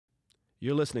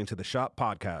You're listening to the Shop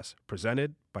Podcast,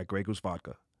 presented by Grey Goose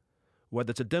Vodka. Whether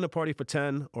it's a dinner party for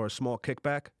 10 or a small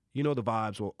kickback, you know the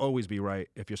vibes will always be right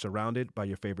if you're surrounded by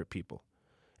your favorite people.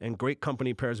 And great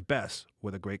company pairs best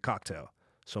with a great cocktail.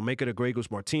 So make it a Grey Goose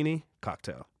Martini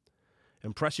cocktail.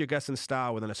 Impress your guests in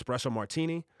style with an espresso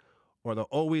martini or the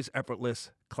always effortless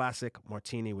classic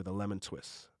martini with a lemon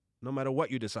twist. No matter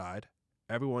what you decide,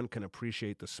 everyone can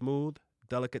appreciate the smooth,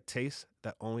 delicate taste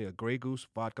that only a Grey Goose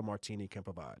vodka martini can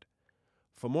provide.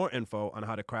 For more info on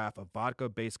how to craft a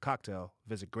vodka-based cocktail,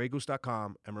 visit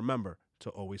greygoose.com, and remember to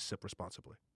always sip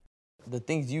responsibly. The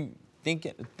things you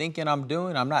thinking I'm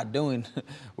doing, I'm not doing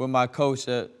with my coach,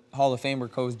 Hall of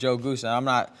Famer coach Joe Goose. And I'm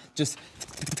not just.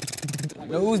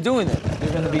 Who's doing that?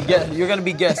 You're gonna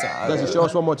be guessing. Desi, show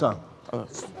us one more time.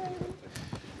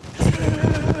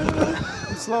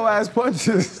 Slow ass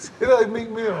punches. He like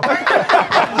Meek Mill.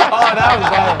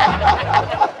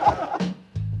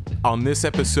 On this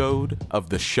episode of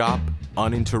The Shop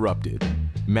Uninterrupted,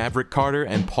 Maverick Carter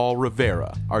and Paul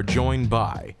Rivera are joined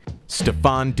by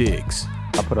Stefon Diggs.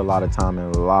 I put a lot of time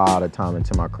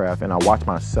into my craft, and I watch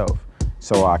myself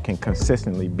so I can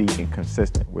consistently be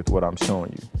inconsistent with what I'm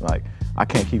showing you. Like, I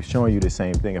can't keep showing you the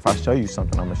same thing. If I show you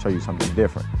something, I'm gonna show you something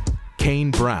different. Kane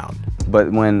Brown.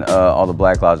 But when all the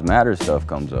Black Lives Matter stuff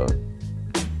comes up,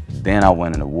 then I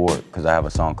win an award because I have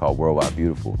a song called Worldwide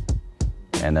Beautiful.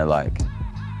 And they're like,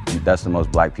 that's the most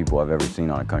black people I've ever seen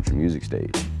on a country music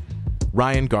stage.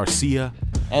 Ryan Garcia.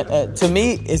 And to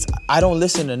me, I don't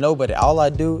listen to nobody. All I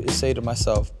do is say to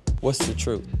myself, what's the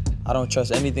truth? I don't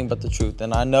trust anything but the truth.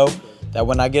 And I know that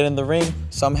when I get in the ring,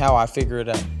 somehow I figure it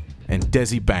out. And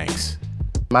Desi Banks.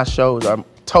 My shows are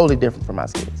totally different from my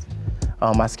skits.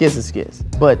 My skits is skits.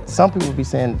 But some people be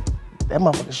saying, that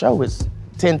motherfucking show is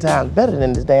 10 times better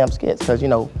than this damn skits. Because,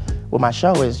 what my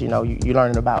show is, you're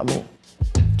learning about me.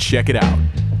 Check it out.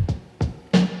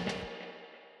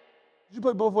 Did you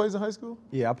play both ways in high school?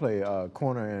 Yeah, I play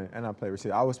corner and I play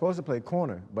receiver. I was supposed to play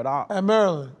corner, but At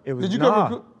Maryland? Did you get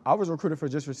recruited? I was recruited for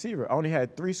just receiver. I only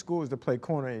had 3 schools to play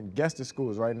corner, and guess the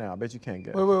schools right now. I bet you can't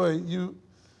guess. Wait.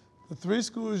 The 3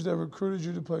 schools that recruited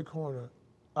you to play corner,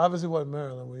 obviously wasn't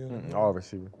Maryland, were you? All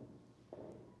receiver.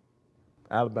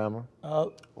 Alabama.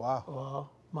 Wow.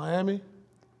 Miami?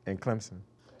 And Clemson.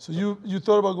 So you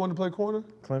thought about going to play corner?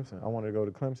 Clemson. I wanted to go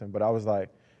to Clemson, but I was like,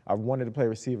 I wanted to play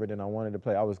receiver, then I wanted to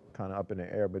play, I was kind of up in the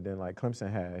air, but then like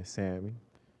Clemson had Sammy,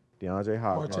 DeAndre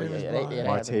Hopkins,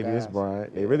 Martavius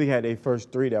Bryant. They really had their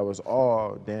first 3 that was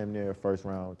all damn near first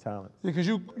round talent. Yeah, because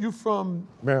you from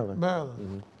Maryland.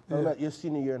 Mm-hmm. Yeah. Your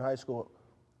senior year in high school,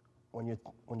 when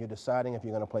you're deciding if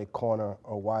you're going to play corner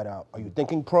or wide out, are you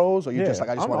thinking pros or you just like,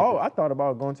 I thought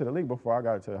about going to the league before I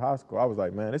got to high school. I was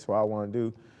like, man, this is what I want to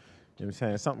do. You know what I'm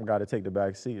saying? Something got to take the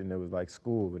back seat, and it was like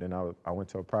school. But then I went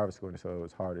to a private school, and so it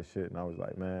was hard as shit. And I was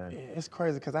like, man. Yeah, it's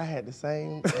crazy because I had the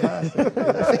same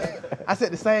mindset. I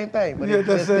said the same thing. But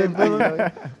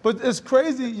But it's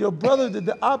crazy. Your brother did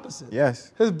the opposite.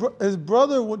 Yes. His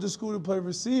brother went to school to play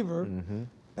receiver,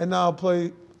 and now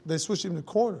they switched him to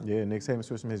corner. Yeah, Nick Saban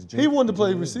switched him his junior year. He wanted to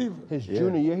play receiver. His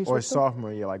junior year, he switched or his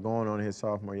sophomore year, like going on his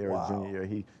sophomore year or junior year,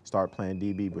 he started playing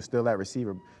DB, but still at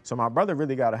receiver. So my brother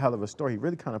really got a hell of a story. He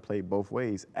really kind of played both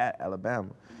ways at Alabama,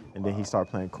 and then he started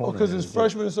playing corner. Because his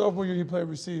freshman and sophomore year, he played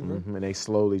receiver. And they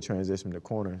slowly transitioned him to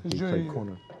corner. He played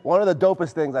corner. One of the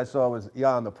dopest things I saw was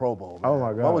y'all in the Pro Bowl. Man. Oh,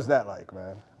 my God. What was that like,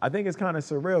 man? I think it's kind of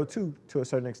surreal, too, to a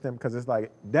certain extent, because it's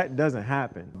like, that doesn't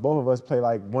happen. Both of us play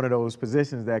like one of those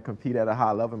positions that compete at a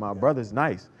high level. My brother's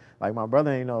nice. Like, my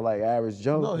brother ain't no, like, average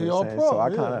Joe. No, he all pro. So I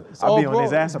be on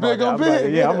his ass about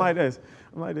that.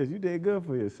 I'm like this. You did good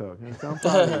for yourself. You know what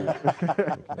I'm saying? I'm proud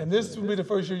of you. And this will be the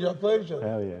first year y'all play each other.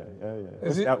 Hell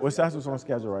yeah. What's on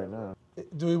schedule right now?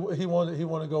 He want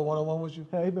to go one-on-one with you?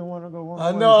 Yeah, he been wanting to go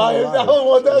one-on-one. I know. I don't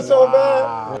want that so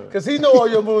bad. Because he know all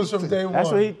your moves from day one. That's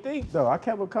what he think, though. I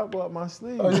kept a couple up my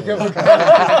sleeve. Oh, you kept a couple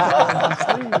up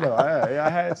my sleeve, though. I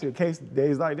had to. In case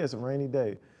days like this, a rainy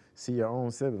day, see your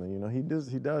own sibling. He does.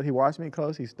 He watched me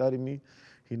close. He studied me.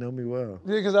 He know me well.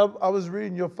 Yeah, because I was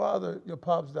reading your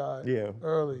pops died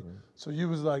early. So you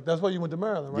was like, that's why you went to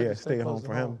Maryland, right? Yeah, stay home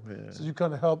for him. Yeah. So you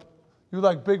kind of helped. You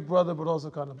like big brother, but also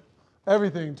kind of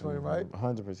everything to him, right?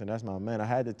 100%. That's my man. I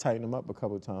had to tighten him up a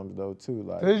couple times though too.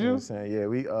 Like, did you? You know what I'm saying?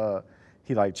 Yeah,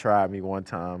 he like tried me one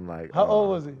time. Like, how old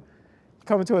was he?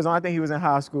 Coming to his own. I think he was in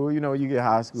high school. You get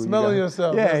high school. Smelling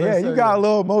yourself. Yeah. You got a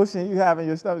little emotion. You having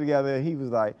your stuff together. And he was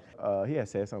like, he had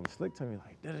said something slick to me,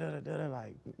 like da-da-da-da-da,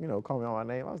 like, call me on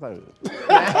my name. I was like,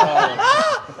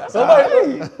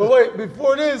 but wait,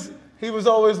 before this, he was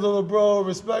always little bro,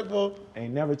 respectful.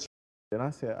 Ain't never. And I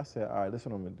said, all right, this is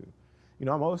what I'm gonna do. You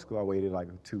know, I'm old school. I waited like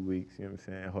 2 weeks. You know what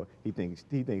I'm saying?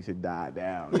 He thinks it died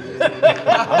down.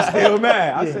 I'm still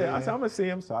mad. I said I'm gonna see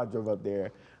him. So I drove up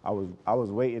there. I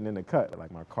was waiting in the cut.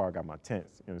 Like my car got my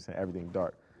tents. You know what I'm saying? Everything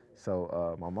dark.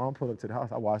 So my mom pulled up to the house.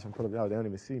 I watched them pull up. They don't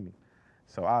even see me.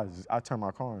 So I turned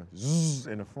my car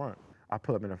in the front. I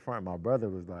pull up in the front. My brother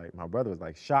was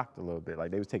like shocked a little bit. Like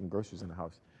they was taking groceries in the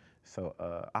house. So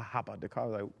I hop out the car. I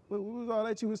was like, what was all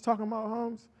that you was talking about,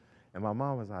 Holmes? And my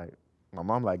mom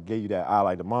like gave you that eye,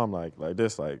 like the mom like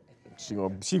this, like she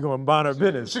gonna mind her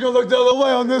business. She gonna look the other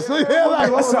way on this. Yeah,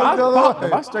 like so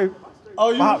I straight.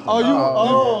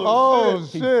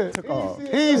 Shit. He took off. He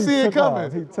ain't see it coming.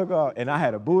 He took off, and I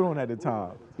had a boot on at the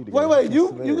time. Wait,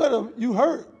 you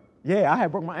hurt? Yeah, I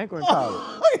had broke my ankle in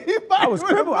college. I was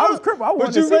crippled. I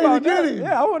wanted to see about that.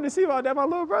 Yeah, I wanted to see about that. My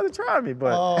little brother tried me, but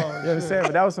you know what I'm saying?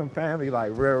 But that was some family,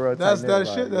 like real. That's that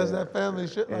shit. That's that family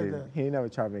shit like that. He ain't never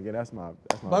tried me again. That's my.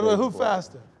 By the way, who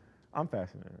faster? I'm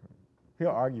faster than him. He'll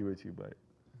argue with you, but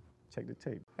check the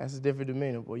tape. That's a different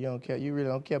demeanor, boy. You don't care. You really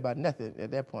don't care about nothing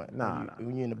at that point. Nah.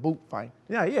 When you're in the boot fight.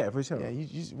 Yeah, for sure. Yeah,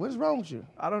 what's wrong with you?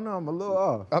 I don't know. I'm a little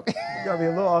off. Okay. You gotta be a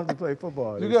little off to play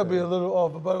football. You gotta be a little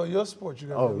off. But by the way, your sport, you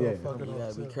gotta be a little fucking You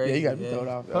off. gotta be crazy. Yeah, you gotta be thrown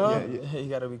off. Huh? Yeah. You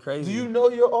gotta be crazy. Do you know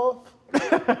you're off?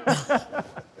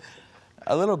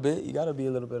 A little bit. You gotta be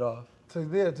a little bit off. To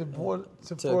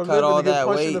cut all that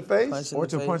punch weight, in the face? Or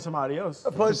to punch somebody else.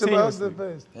 Punch somebody else in the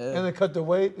face. Yeah. And then cut the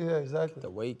weight? Yeah, exactly. The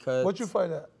weight cuts. What you fight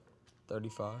at?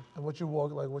 35. And what you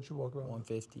walk around?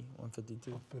 150,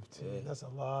 152. 15. Yeah. That's a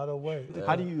lot of weight. Yeah.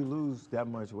 How do you lose that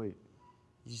much weight?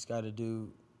 You just gotta do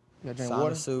You gotta drink sauna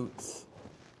water? suits.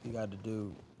 You gotta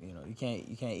do, you can't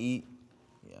eat.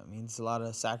 Yeah, I mean, it's a lot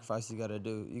of sacrifices you gotta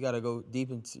do. You gotta go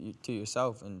deep into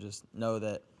yourself and just know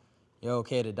that you're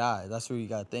okay to die. That's what you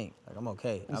gotta think. Like, I'm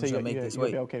okay. I'm just gonna make this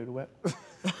weight. You okay with the What?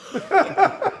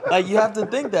 Like, you have to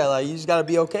think that. Like, you just gotta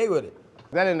be okay with it.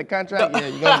 Is that in the contract? Yeah,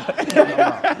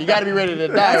 you gotta be ready to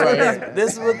die right here.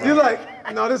 This is what You're like,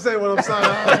 no, this ain't what I'm signing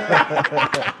up.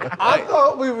 I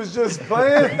thought we was just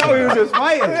playing. No, we were just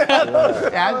fighting.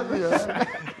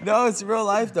 No, it's real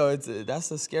life though. That's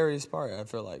the scariest part, I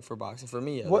feel like, for boxing, for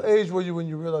me. What age were you when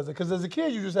you realized it? Because as a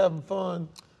kid, you just having fun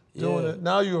doing it.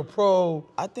 Now you're a pro.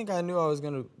 I think I knew I was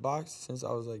gonna box since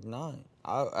I was like 9.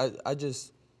 I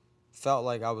just felt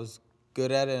like I was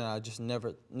good at it, and I just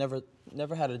never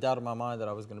had a doubt in my mind that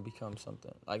I was gonna become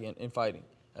something, like in fighting,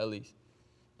 at least.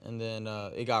 And then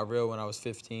it got real when I was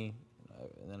 15,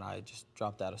 and then I just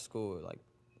dropped out of school at like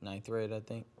 9th grade, I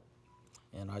think.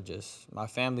 And my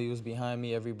family was behind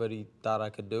me. Everybody thought I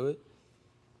could do it.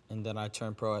 And then I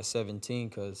turned pro at 17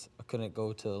 because I couldn't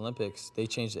go to the Olympics. They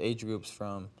changed the age groups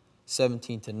from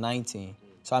 17 to 19.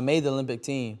 So I made the Olympic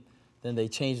team. Then they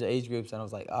changed the age groups, and I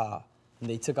was like, And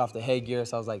they took off the headgear,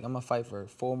 so I was like, I'm gonna fight for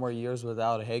 4 more years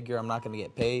without a headgear. I'm not gonna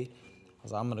get paid. I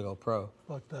was like, I'm gonna go pro.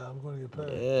 Fuck that, I'm gonna get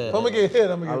paid. Yeah. If I'm gonna get hit,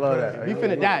 I'm gonna get paid. I love that. If you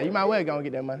finna die, you might well go and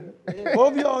get that money.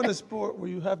 Both of y'all in the sport where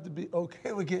you have to be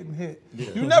okay with getting hit.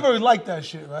 Yeah. You never like that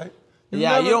shit, right? You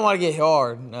don't want to get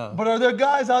hard, no. But are there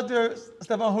guys out there,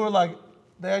 Stefon, who are like,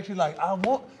 they actually like, I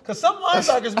want, because some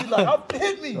linebackers be like,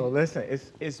 hit me. No, listen,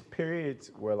 it's periods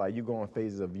where like you go in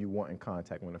phases of you wanting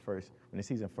contact when the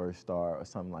season first start or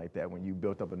something like that. When you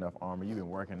built up enough armor, you've been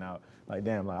working out. Like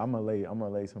damn, like I'm gonna lay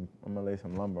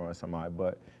some lumber on somebody.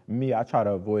 But me, I try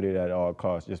to avoid it at all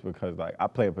costs, just because like I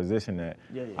play a position that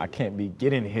I can't be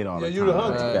getting hit all the time. Yeah, you're the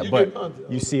hunter.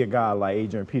 But you see a guy like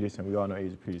Adrian Peterson. We all know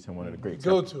Adrian Peterson, one of the greats.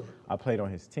 Go to him. I played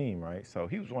on his team, right? So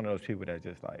he was one of those people that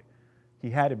just like. He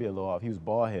had to be a little off. He was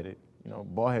bald-headed. You know,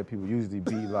 bald-headed people usually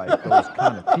be like those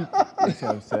kind of people. You see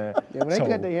what I'm saying? Yeah, when they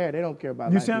cut their hair, they don't care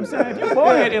about. You see what I'm saying? If you're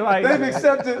bald-headed, like they've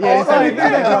accepted. Yeah,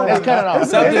 let's cut it off.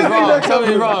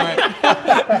 Something's wrong, right?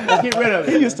 Let's get rid of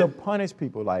it. he used to punish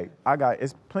people. Like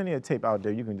it's plenty of tape out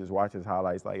there. You can just watch his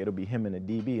highlights. Like it'll be him and a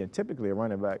DB, and typically a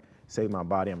running back save my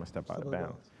body. I'm gonna step out of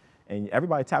bounds. And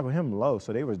everybody tackled him low,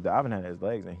 so they was diving at his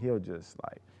legs, and he'll just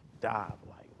like dive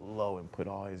like low and put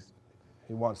all his.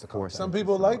 He wants to contact. Some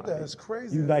people like that. It's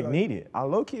crazy. You like need it.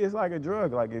 Low key, it's like a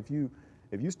drug. Like if you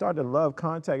start to love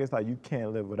contact, it's like you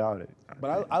can't live without it.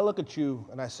 But I look at you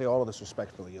and I say all of this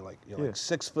respectfully. You're like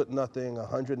 6'0" nothing,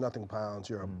 100 nothing pounds.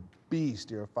 You're a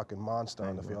beast. You're a fucking monster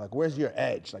on the field. Like where's your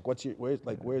edge? Like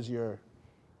where's your?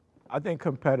 I think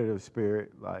competitive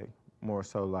spirit. Like more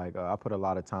so. Like I put a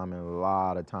lot of time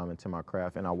into my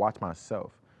craft, and I watch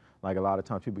myself. Like a lot of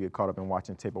times people get caught up in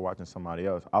watching tape or watching somebody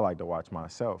else. I like to watch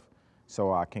myself.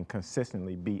 So I can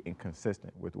consistently be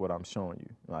inconsistent with what I'm showing you.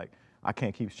 Like, I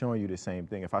can't keep showing you the same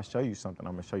thing. If I show you something,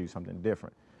 I'm gonna show you something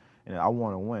different. And I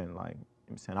wanna win, like,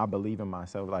 I'm saying, I believe in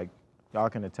myself. Like, y'all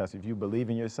can attest, if you believe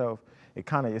in yourself,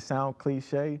 it sound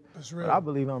cliche, but I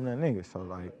believe I'm that nigga. So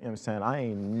like, you know what I'm saying? I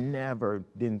ain't never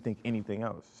didn't think anything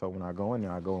else. So when I go in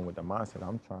there, I go in with the mindset,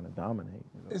 I'm trying to dominate.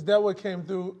 You know? Is that what came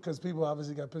through? Because people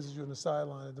obviously got pictures of you on the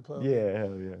sideline at the play. Yeah,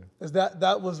 hell yeah. Is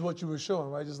that was what you were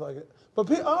showing, right? Just like it. But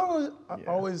I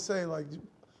always say, like,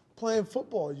 playing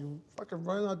football, you fucking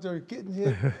running out there getting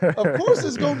hit. Of course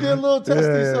it's going to get a little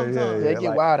testy sometimes. They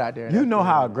get wild out there. You know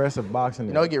how aggressive boxing is.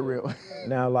 You know it get real.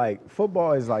 Now, like,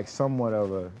 football is like somewhat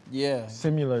of a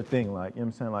similar thing. Like, you know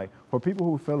what I'm saying? Like, for people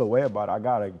who feel away about it, I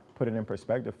got to put it in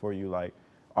perspective for you, like,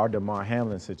 our DeMar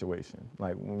Hamlin situation.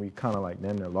 Like, when we kind of like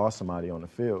damn near lost somebody on the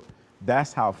field,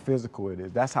 that's how physical it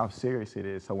is. That's how serious it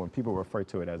is. So when people refer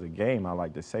to it as a game, I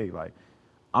like to say, like,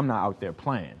 I'm not out there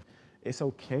playing. It's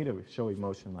okay to show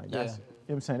emotion like that. You know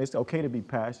what I'm saying? It's okay to be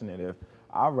passionate. If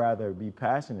I'd rather be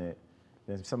passionate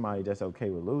than somebody that's okay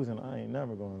with losing, I ain't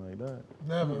never going like that.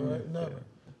 Never, right? Never. Yeah.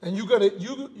 And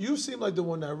you seem like the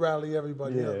one that rally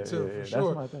everybody up too, for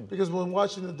sure. That's my thing. Because when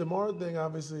watching the DeMar thing,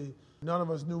 obviously none of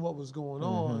us knew what was going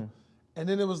on. And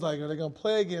then it was like, are they gonna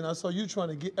play again? I saw you trying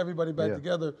to get everybody back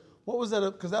together. What was that?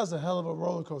 Because that was a hell of a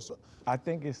roller coaster. I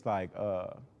think it's like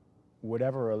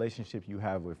whatever relationship you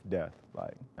have with death.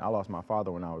 Like, I lost my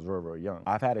father when I was real, real young.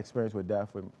 I've had experience with death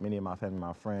with many of my family,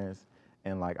 my friends,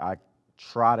 and like I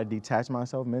try to detach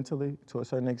myself mentally to a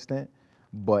certain extent,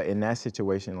 but in that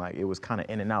situation, like it was kind of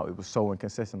in and out. It was so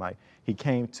inconsistent. Like he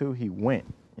came to, he went. You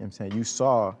know what I'm saying? You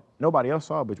saw, nobody else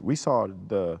saw, but we saw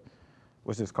the,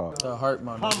 what's this called? The heart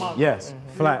monitor. Yes,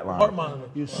 flatline. Heart monitor.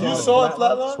 You saw it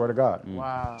flatline? Swear to God.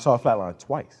 Wow. Saw a flatline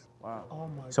twice. Wow. Oh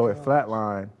my God. So at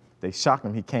flatline, they shocked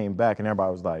him, he came back, and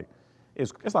everybody was like,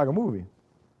 it's like a movie.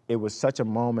 It was such a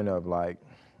moment of like,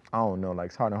 I don't know, like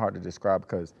it's hard to describe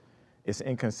because it's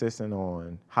inconsistent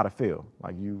on how to feel.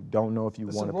 Like you don't know if you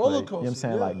want to play. You know what I'm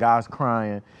saying? Like guys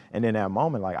crying, and in that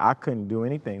moment, like I couldn't do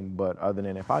anything but other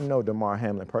than if I know DeMar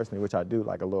Hamlin personally, which I do,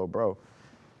 like a little bro,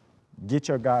 get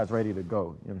your guys ready to go. You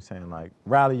know what I'm saying? Like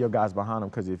rally your guys behind them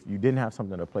because if you didn't have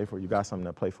something to play for, you got something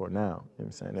to play for now. You know what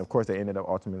I'm saying? And of course, they ended up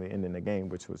ultimately ending the game,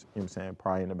 which was, you know what I'm saying,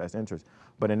 probably in the best interest.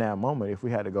 But in that moment, if we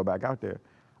had to go back out there,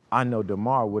 I know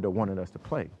DeMar would have wanted us to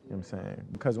play, you know what I'm saying?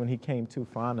 Because when he came to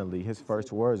finally, his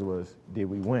first words was, did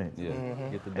we win? Yeah.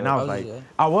 And I was like,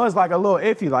 I was like a little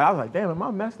iffy. Like, I was like, damn, am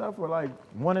I messed up for like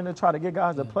wanting to try to get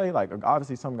guys to play? Like,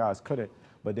 obviously some guys couldn't.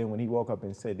 But then when he woke up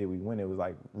and said, did we win? It was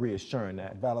like reassuring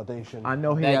that. Validation. I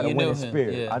know he had a winning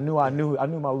spirit. Yeah. I knew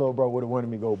my little bro would have wanted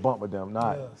me to go bump with them,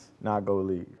 not go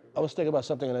lead. I was thinking about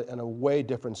something in a way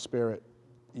different spirit.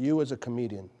 You as a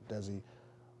comedian, Desi,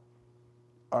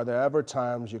 are there ever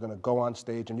times you're gonna go on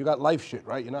stage and you got life shit,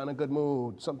 right? You're not in a good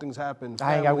mood, something's happened,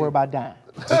 family. I ain't gotta worry about dying.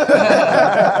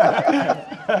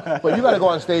 But you gotta go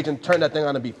on stage and turn that thing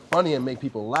on and be funny and make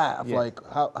people laugh. Yeah. Like,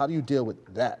 how do you deal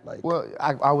with that? Like, well,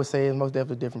 I would say it's most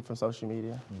definitely different from social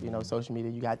media. You know, social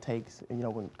media, you got takes, you know,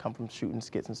 when it come from shooting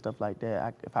skits and stuff like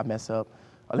that. If I mess up,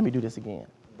 let me do this again.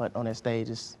 But on that stage,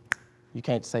 you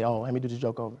can't say, oh, let me do this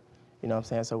joke over. You know what I'm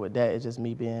saying? So with that, it's just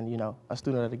me being, you know, a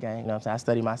student of the game. You know what I'm saying? I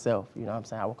study myself. You know what I'm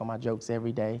saying? I work on my jokes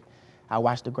every day. I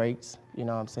watch the greats. You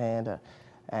know what I'm saying?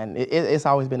 And it's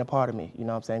always been a part of me. You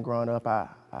know what I'm saying? Growing up, I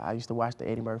used to watch the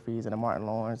Eddie Murphys and the Martin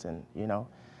Lawrence and, you know,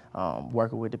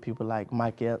 working with the people like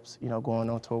Mike Epps, you know, going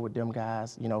on tour with them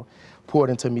guys, you know, poured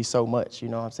into me so much. You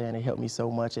know what I'm saying? It helped me so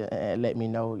much and let me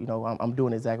know, you know, I'm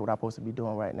doing exactly what I'm supposed to be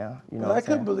doing right now. You know but I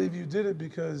couldn't believe you did it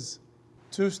because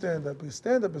to stand-up, because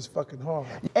stand-up is fucking hard.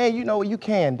 And you know, you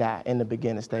can die in the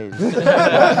beginning stages. But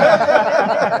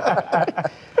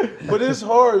it's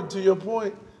hard, to your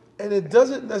point, and it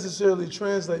doesn't necessarily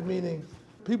translate, meaning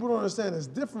people don't understand it's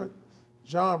different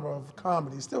genre of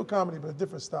comedy. It's still comedy, but a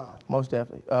different style. Most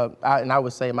definitely. And I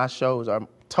would say my shows are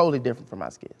totally different from my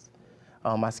skits.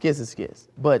 My skits is skits.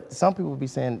 But some people would be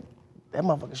saying, that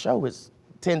motherfucking show is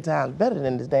 10 times better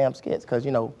than this damn skits, because,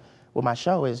 you know, what my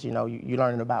show is, you know, you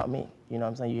learning about me. You know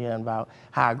what I'm saying? You're hearing about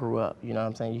how I grew up. You know what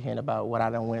I'm saying? You're hearing about what I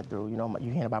done went through. You know,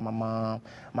 you're hearing about my mom,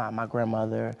 my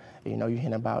grandmother. You know, you're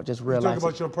hearing about just real life.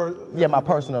 You talking about my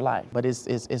personal life. But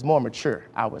it's more mature,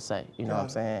 I would say. You know what I'm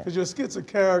saying? Because your skits are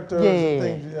characters and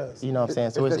things, yes. You know what I'm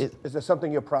saying? So is there something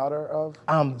you're prouder of?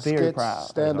 I'm very skits, proud.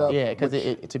 Stand-up? Yeah, because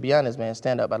to be honest, man,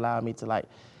 stand-up allowed me to, like,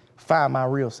 find my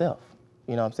real self.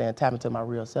 You know what I'm saying? Tap into my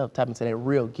real self, tap into that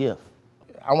real gift.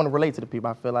 I want to relate to the people.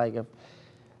 I feel like if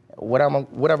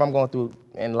whatever I'm going through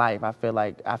in life, I feel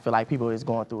like people is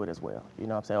going through it as well. You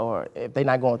know what I'm saying? Or if they're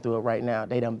not going through it right now,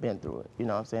 they done been through it. You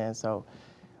know what I'm saying? So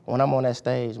when I'm on that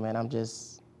stage, man, I'm free.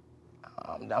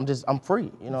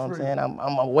 You know what I'm saying?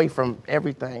 I'm away from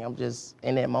everything. I'm just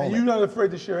in that moment. And you're not afraid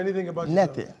to share anything about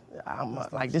yourself? Nothing. I'm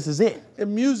like, this is it.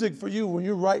 In music for you, when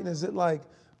you're writing, is it like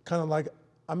kind of like,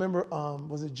 I remember,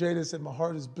 was it Jada said, my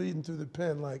heart is bleeding through the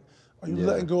pen. Like, are you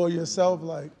letting go of yourself?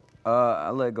 Like, I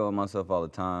let go of myself all the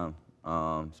time,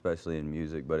 especially in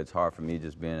music, but it's hard for me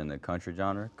just being in the country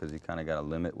genre because you kind of got to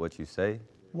limit what you say.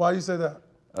 why you say that?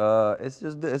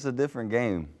 It's a different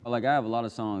game. Like I have a lot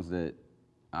of songs that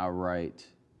I write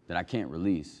that I can't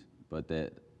release, but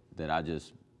that I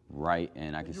just write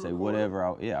and I can say whatever.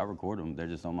 I record them. They're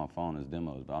just on my phone as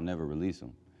demos, but I'll never release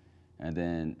them. And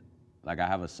then, like I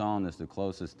have a song that's the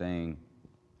closest thing,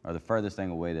 or the furthest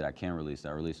thing away that I can release. That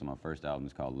I released on my first album.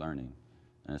 It's called Learning,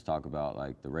 and it's talk about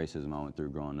like the racism I went through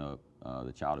growing up,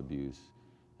 the child abuse,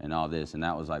 and all this. And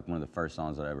that was like one of the first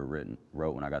songs that I ever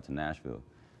wrote when I got to Nashville.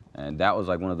 And that was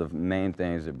like one of the main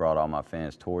things that brought all my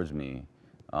fans towards me.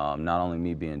 Not only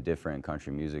me being different in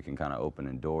country music and kind of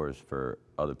opening doors for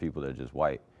other people that are just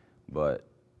white, but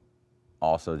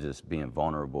also just being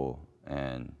vulnerable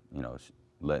and, you know,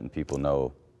 letting people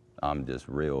know I'm just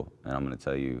real and I'm gonna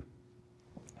tell you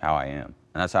how I am.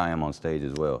 And that's how I am on stage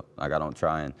as well. Like I don't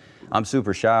try and, I'm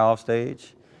super shy off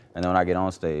stage, and then when I get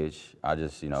on stage, I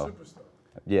just, you know,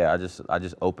 yeah, I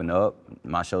just open up.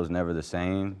 My show's never the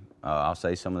same. I'll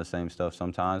say some of the same stuff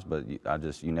sometimes, but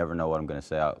you never know what I'm gonna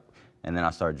say. And then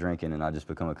I start drinking and I just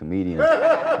become a comedian.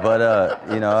 But,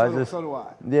 you know, So do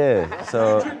I. Yeah,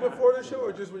 so. You drink before the show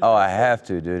or just when you I have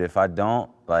to, dude. If I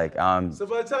don't, like, So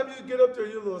by the time you get up there,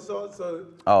 you're a little so.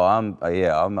 Oh,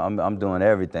 I'm doing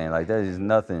everything. Like, there's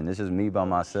nothing. This is me by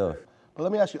myself. But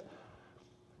let me ask you,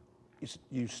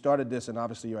 you started this and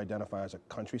obviously you identify as a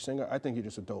country singer. I think you're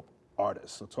just a dope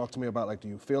artist. So talk to me about, like, do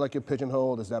you feel like you're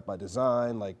pigeonholed? Is that by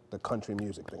design, like the country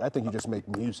music thing? I think you just make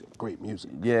music, great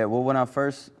music. Yeah,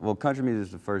 well, country music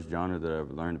is the first genre that I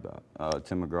ever learned about.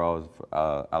 Tim McGraw,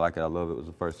 I Like It, I Love It was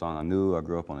the first song I knew. I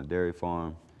grew up on a dairy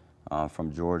farm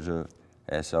from Georgia.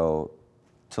 And so,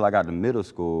 till I got to middle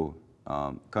school,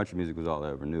 country music was all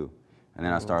I ever knew. And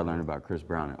then I started learning about Chris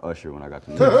Brown and Usher when I got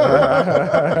to middle school.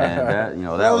 And that, you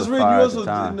know, that was fire You at the also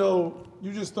time. didn't know,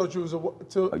 you just thought you was a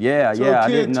Yeah, a I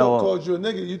kid didn't know. called you a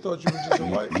nigga, you thought you were just a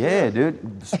white. Yeah, dude,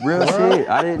 it's real shit.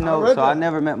 I didn't know, read so I that.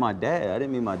 never met my dad. I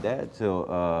didn't meet my dad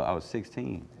till I was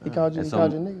 16. He called you, And he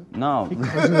called you a nigga? No.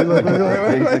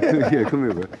 Yeah, come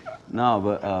here, bro. No,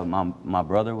 but my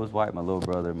brother was white, my little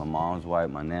brother, my mom was white,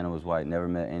 my nana was white. Never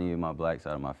met any of my black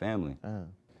side of my family.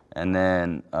 And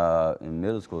then in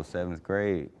middle school, 7th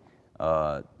grade,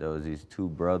 there was these two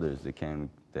brothers that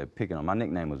came, that picking on. My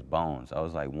nickname was Bones. I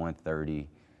was like 130,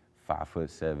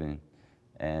 5'7",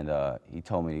 and he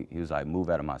told me, he was like, move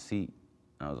out of my seat.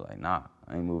 And I was like, nah,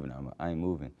 I ain't moving. I ain't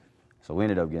moving. So we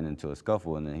ended up getting into a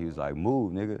scuffle, and then he was like,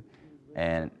 move, nigga.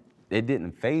 And it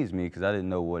didn't faze me because I didn't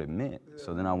know what it meant.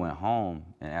 So then I went home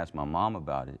and asked my mom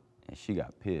about it, and she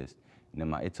got pissed. And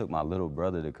then it took my little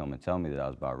brother to come and tell me that I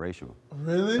was biracial.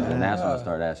 Really? And that's when I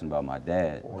started asking about my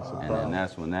dad. And then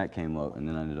that's when that came up, and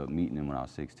then I ended up meeting him when I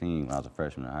was 16, when I was a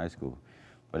freshman in high school.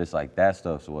 But it's like that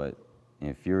stuff's what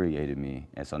infuriated me.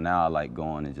 And so now I like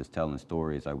going and just telling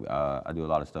stories. I do a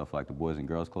lot of stuff like the Boys and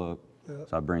Girls Club. Yeah.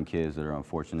 So I bring kids that are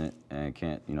unfortunate and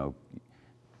can't, you know,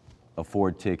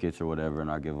 afford tickets or whatever,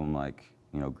 and I give them like,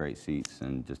 you know, great seats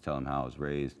and just tell them how I was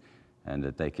raised and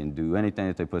that they can do anything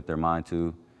that they put their mind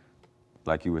to.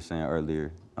 Like you were saying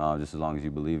earlier, just as long as you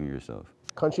believe in yourself.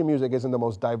 Country music isn't the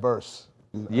most diverse.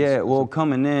 Yeah, well,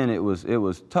 coming in, it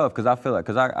was tough because I feel like,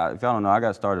 if y'all don't know, I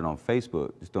got started on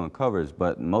Facebook just doing covers,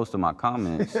 but most of my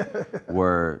comments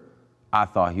were, I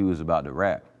thought he was about to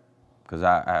rap because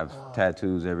I have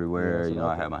tattoos everywhere, you know,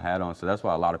 I have my hat on, so that's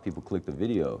why a lot of people clicked the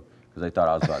video because they thought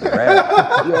I was about to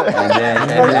rap. And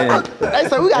then They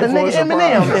said, we got a nigga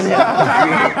Eminem in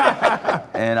here.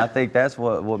 And I think that's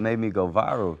what made me go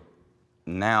viral.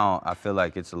 Now I feel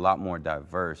like it's a lot more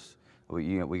diverse.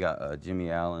 We got Jimmy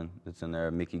Allen that's in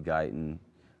there, Mickey Guyton,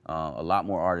 a lot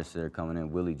more artists that are coming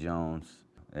in, Willie Jones,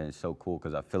 and it's so cool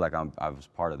because I feel like I was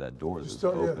part of that door that's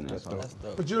opening. That's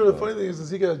dope. But you know the funny thing is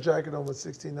he got a jacket on with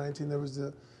 1619. There was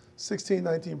the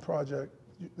 1619 project.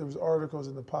 There was articles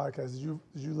in the podcast. Did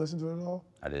you listen to it at all?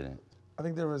 I didn't. I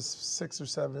think there was 6 or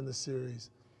 7 in the series.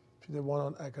 She did one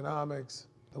on economics.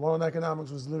 The one on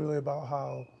economics was literally about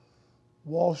how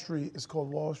Wall Street is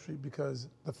called Wall Street because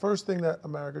the first thing that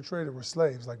America traded were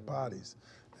slaves, like bodies.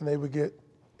 And they would get,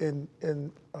 in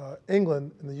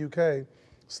England, in the UK,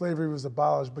 slavery was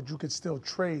abolished, but you could still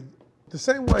trade. The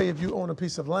same way if you own a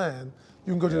piece of land,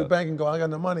 you can go to the bank and go, I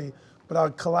got no money, but I'll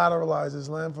collateralize this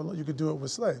land for, you could do it with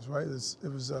slaves, right? It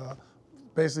was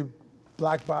basically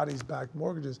black bodies, backed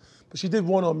mortgages. But she did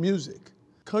one on music.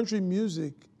 Country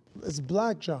music, it's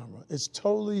black genre. It's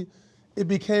totally, it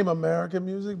became American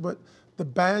music, but the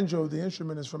banjo, the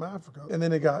instrument, is from Africa. And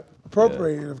then it got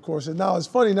appropriated, of course. And now it's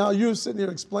funny, now you're sitting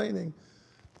here explaining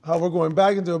how we're going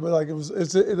back into it, but like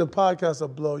it's a podcast that'll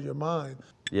blow your mind.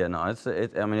 Yeah, no, it's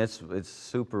a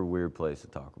super weird place to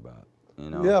talk about, you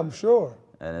know? Yeah, I'm sure.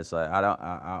 And it's like,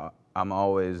 I'm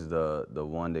always the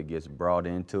one that gets brought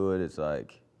into it. It's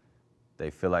like, they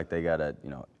feel like they gotta,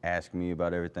 ask me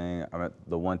about everything. I mean,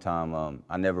 the one time,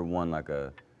 I never won like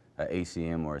a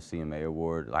ACM or a CMA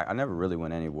award. Like, I never really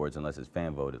win any awards unless it's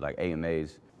fan voted. Like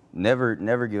AMAs, never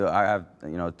give. I have,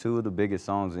 two of the biggest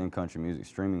songs in country music,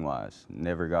 streaming wise,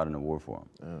 never got an award for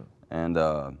them. Yeah. And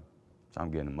so I'm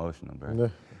getting emotional, bro. Yeah.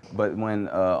 But when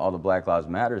all the Black Lives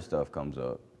Matter stuff comes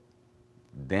up,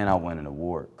 then I win an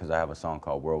award because I have a song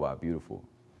called Worldwide Beautiful.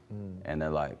 And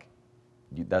they're like,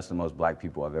 that's the most black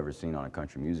people I've ever seen on a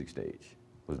country music stage,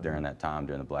 was during that time,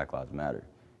 during the Black Lives Matter.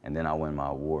 And then I win my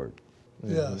award.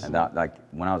 Yes. And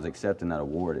when I was accepting that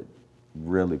award, it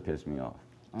really pissed me off.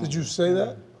 Did you say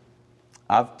that?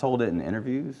 I've told it in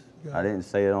interviews. Yeah. I didn't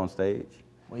say it on stage.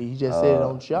 Well, you just said it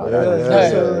on the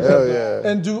show. Yeah.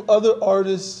 And do other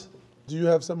artists, do you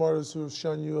have some artists who have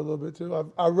shunned you a little bit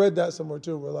too? I read that somewhere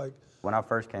too, where like, when I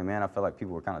first came in, I felt like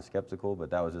people were kind of skeptical,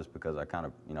 but that was just because I kind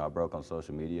of, I broke on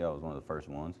social media. I was one of the first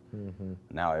ones. Mm-hmm.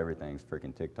 Now everything's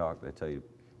freaking TikTok. They tell you,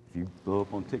 if you blow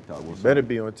up on TikTok, we'll see. Better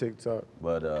be on TikTok.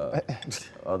 But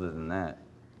other than that,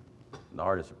 the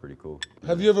artists are pretty cool.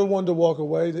 Have you ever wanted to walk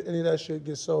away? Did any of that shit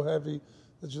get so heavy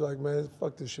that you're like, man,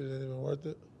 fuck this shit, it ain't even worth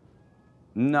it?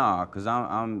 Nah, cause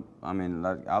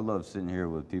I love sitting here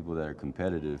with people that are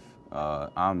competitive.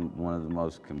 I'm one of the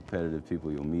most competitive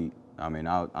people you'll meet. I mean,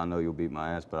 I know you'll beat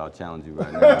my ass, but I'll challenge you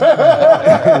right now.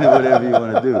 Whatever you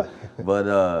want to do.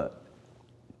 But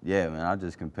yeah, man, I'm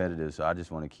just competitive, so I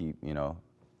just want to keep,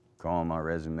 growing my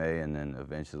resume, and then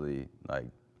eventually, like,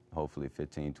 hopefully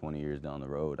 15, 20 years down the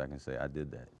road, I can say I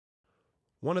did that.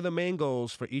 One of the main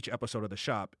goals for each episode of The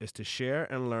Shop is to share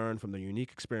and learn from the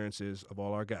unique experiences of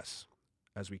all our guests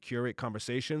as we curate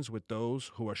conversations with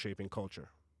those who are shaping culture.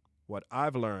 What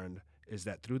I've learned is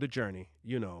that through the journey,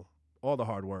 all the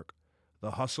hard work,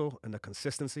 the hustle, and the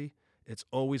consistency, it's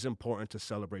always important to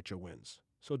celebrate your wins.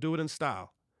 So do it in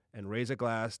style and raise a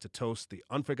glass to toast the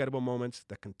unforgettable moments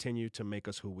that continue to make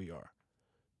us who we are.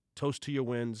 Toast to your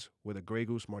wins with a Grey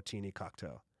Goose Martini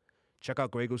cocktail. Check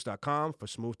out greygoose.com for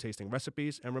smooth-tasting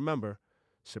recipes, and remember,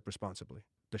 sip responsibly.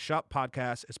 The Shop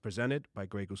podcast is presented by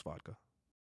Grey Goose Vodka.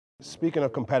 Speaking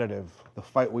of competitive, the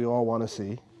fight we all want to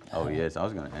see. Oh, yes, I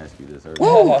was going to ask you this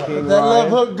earlier. King that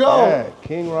Ryan. love hook go. Yeah,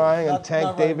 King Ryan and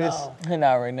Tank Davis.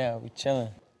 Not right now. We chilling.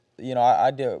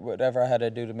 I did whatever I had to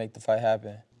do to make the fight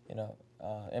happen.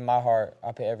 In my heart,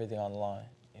 I put everything on the line.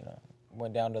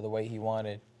 Went down to the weight he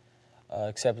wanted,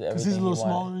 accepted everything. 'Cause he's a little he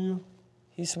wanted. smaller than you?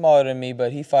 He's smaller than me,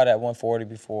 but he fought at 140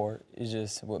 before. It's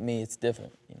just, with me, it's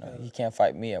different. He can't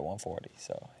fight me at 140.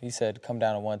 So he said, come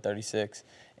down to 136.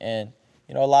 And,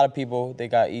 a lot of people, they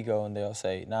got ego, and they'll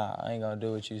say, nah, I ain't going to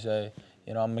do what you say.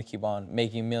 I'm going to keep on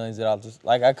making millions of dollars.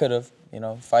 Like I could have,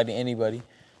 fighting anybody.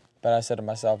 But I said to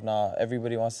myself, nah,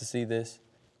 everybody wants to see this,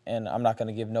 and I'm not going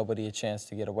to give nobody a chance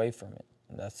to get away from it.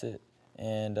 And that's it.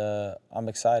 And I'm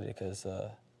excited because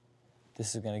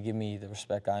this is going to give me the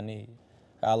respect I need.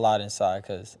 Got a lot inside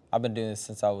because I've been doing this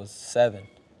since I was 7.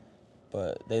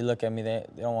 But they look at me, they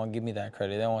don't want to give me that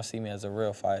credit. They don't want to see me as a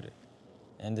real fighter.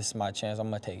 And this is my chance. I'm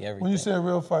going to take everything. When you say a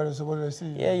real fighter, so what do they see?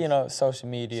 Yeah, social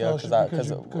media,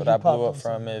 because what I blew up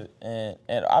from it. And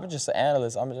I'm just an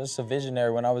analyst. I'm just a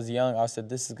visionary. When I was young, I said,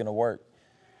 this is going to work.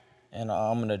 And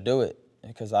I'm going to do it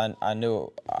because I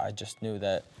just knew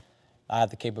that I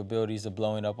had the capabilities of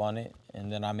blowing up on it,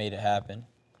 and then I made it happen.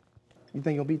 You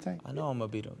think you'll beat Tank? I know I'm going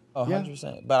to beat him.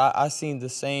 100%. But I seen the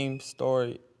same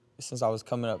story since I was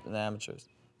coming up in the amateurs.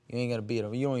 You ain't going to beat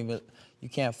him. You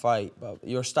can't fight. But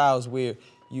your style is weird.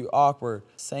 You awkward.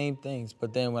 Same things.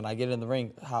 But then when I get in the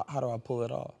ring, how do I pull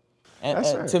it off?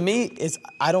 And to me,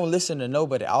 I don't listen to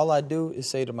nobody. All I do is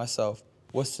say to myself,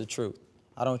 what's the truth?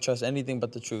 I don't trust anything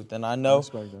but the truth. And I know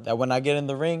that when I get in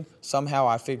the ring, somehow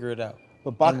I figure it out.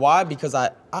 And why? Because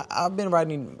I've been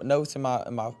writing notes in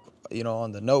my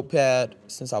on the notepad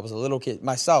since I was a little kid.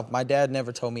 Myself, my dad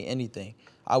never told me anything.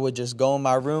 I would just go in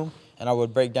my room and I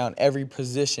would break down every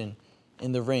position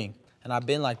in the ring. And I've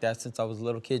been like that since I was a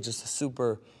little kid, just a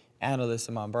super analyst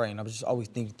in my brain. I was just always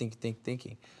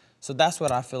thinking. So that's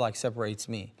what I feel like separates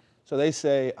me. So they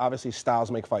say, obviously,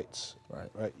 styles make fights.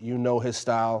 Right. You know his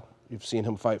style. You've seen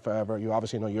him fight forever. You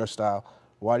obviously know your style.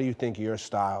 Why do you think your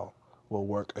style will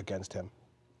work against him?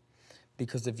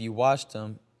 Because if you watched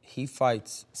him, he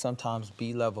fights sometimes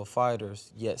B-level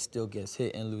fighters, yet still gets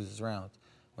hit and loses rounds.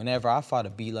 Whenever I fought a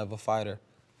B-level fighter,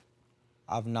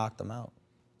 I've knocked him out.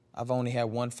 I've only had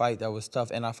one fight that was tough,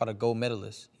 and I fought a gold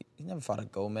medalist. He never fought a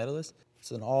gold medalist.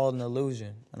 It's all an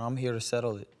illusion, and I'm here to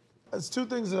settle it. It's two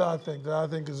things that I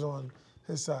think is on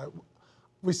his side.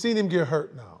 We've seen him get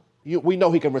hurt now. We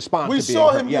know he can respond We to being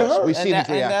saw hurt. him get Yes, hurt. we've seen his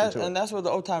reaction to it. And that's what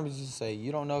the old timers used to say.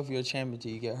 You don't know if you're a champion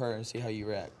until you get hurt and see how you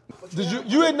react.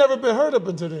 You had never been hurt up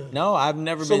until then? No, I've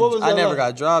never So been. what was I that never like?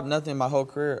 got dropped. Nothing my whole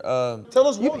career. Tell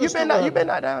us You been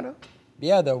knocked down though?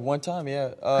 Yeah, the one time.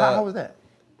 Yeah. How was that?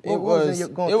 It was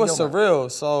surreal.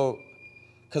 So,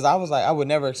 cause I was like, I would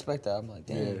never expect that. I'm like,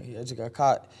 damn, I just got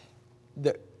caught.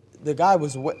 The guy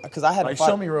was, cause I had Like, to fight.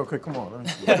 show me real quick. Come on. Don't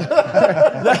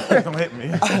hit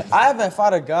me. I haven't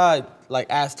fought a guy like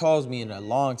as tall as me in a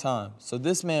long time. So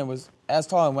this man was as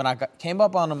tall, and when I came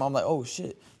up on him, I'm like, oh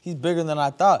shit, he's bigger than I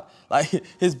thought. Like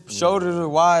his shoulders are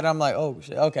wide. I'm like, oh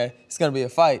shit, okay, it's gonna be a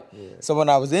fight. Yeah. So when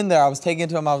I was in there, I was taking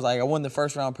to him. I was like, I won the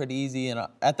first round pretty easy, and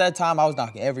at that time I was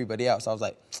knocking everybody out. So I was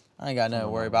like, I ain't got nothing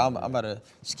to worry about. I'm about to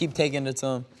just keep taking it to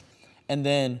him. And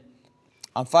then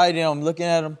I'm fighting. I'm looking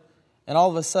at him, and all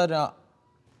of a sudden, I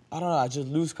don't know. I just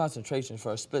lose concentration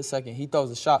for a split second. He throws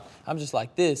a shot. I'm just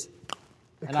like this,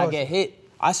 and I get hit.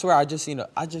 I swear, I just seen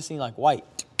like white.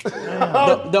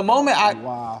 The moment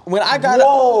when I got up,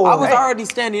 I was already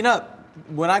standing up.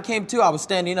 When I came to, I was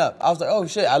standing up. I was like, oh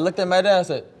shit. I looked at my dad. I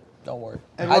said, don't worry.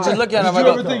 I just looked at him. Did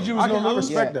you ever think you was gonna lose?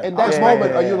 In that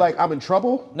moment, are you like, I'm in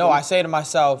trouble? No, I say to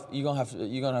myself, you're gonna have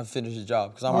to finish the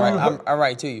job because I'm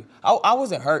right to you. I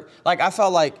wasn't hurt. Like I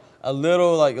felt like a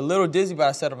little dizzy, but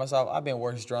I said to myself, I've been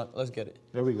worse drunk. Let's get it.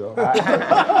 There we go.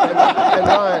 And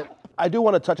Ryan, I do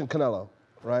want to touch on Canelo,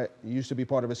 right? You used to be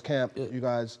part of his camp. Yeah. You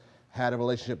guys had a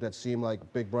relationship that seemed like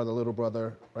big brother, little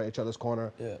brother, right? Each other's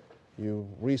corner. Yeah. You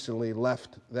recently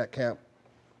left that camp.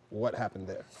 What happened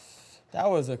there? That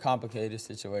was a complicated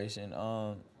situation.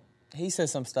 He said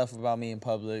some stuff about me in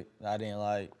public that I didn't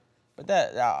like, but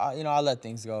I let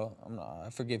things go. I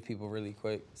forgive people really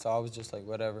quick, so I was just like,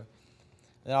 whatever.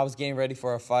 Then I was getting ready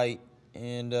for a fight,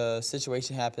 and a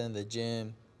situation happened in the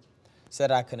gym. Said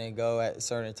I couldn't go at a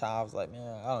certain time. I was like,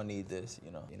 man, I don't need this.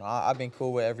 I've been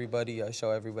cool with everybody. I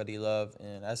show everybody love,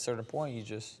 and at a certain point, you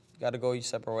just got to go your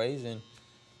separate ways. And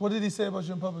what did he say about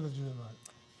you in public that you didn't like?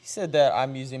 He said that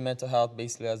I'm using mental health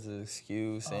basically as an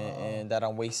excuse, and that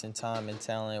I'm wasting time and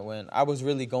talent when I was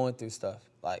really going through stuff.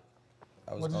 Like,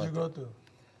 what did you go through?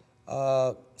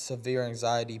 Severe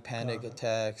anxiety, panic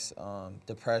attacks,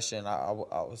 depression. I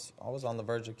was on the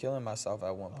verge of killing myself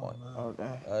at one point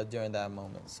during that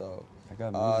moment. So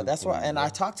that's why, and I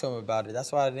talked to him about it.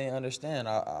 That's why I didn't understand.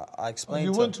 I explained.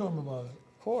 You went to him about it.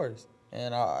 Of course,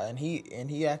 and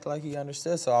he acted like he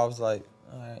understood. So I was like,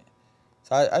 all right.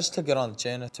 So I just took it on the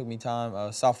chin. It took me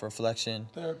time, self-reflection.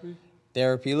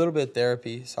 Therapy, a little bit of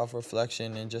therapy,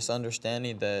 self-reflection, and just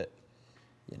understanding that,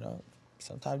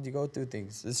 sometimes you go through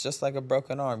things. It's just like a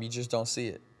broken arm. You just don't see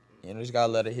it. You just got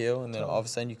to let it heal, and then all of a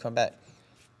sudden you come back.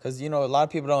 Because, a lot of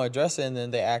people don't address it, and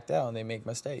then they act out, and they make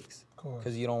mistakes.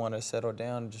 Because you don't want to settle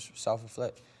down and just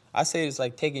self-reflect. I say it's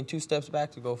like taking 2 steps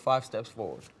back to go 5 steps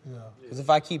forward. Because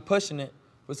if I keep pushing it,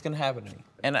 what's going to happen to me?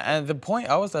 And at the point,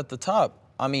 I was at the top.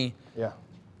 I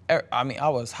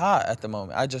was hot at the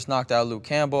moment. I just knocked out Luke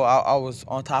Campbell. I was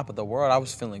on top of the world. I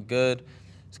was feeling good. I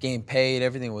was getting paid.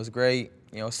 Everything was great.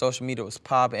 Social media was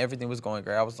popping. Everything was going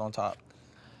great. I was on top.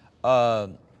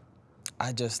 It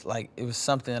was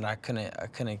something that I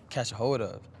couldn't catch a hold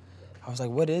of. I was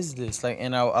like, what is this?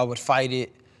 And I would fight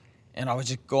it, and I would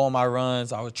just go on my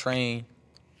runs. I would train.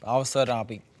 All of a sudden, I'll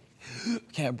be,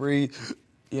 can't breathe.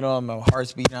 My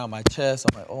heart's beating out my chest.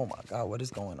 I'm like, oh my God, what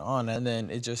is going on? And then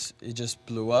it just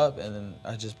blew up, and then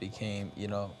I just became,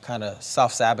 kind of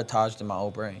self-sabotaged in my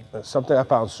own brain. Something I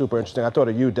found super interesting. I thought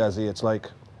of you, Desi. It's like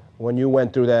when you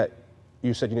went through that,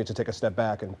 you said you need to take a step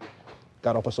back and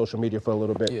got off of social media for a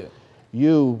little bit. Yeah.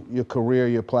 Your career,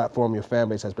 your platform, your fan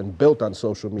base has been built on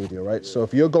social media, right? Yeah. So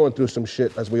if you're going through some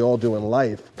shit, as we all do in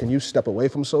life, can you step away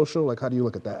from social? Like, how do you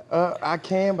look at that? I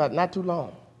can, but not too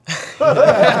long.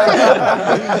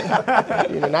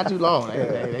 Not too long.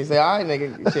 They say, all right,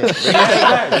 nigga, shit.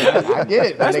 I get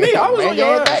it. That's nigga, me. I was on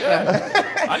your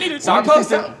ass. I needed to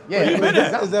post it.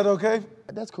 Yeah. Is that okay?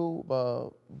 That's cool,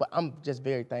 but I'm just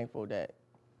very thankful that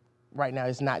right now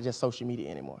it's not just social media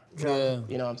anymore. Yeah.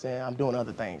 You know what I'm saying? I'm doing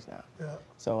other things now. Yeah.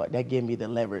 So that gave me the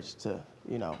leverage to,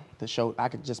 to show. I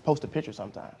could just post a picture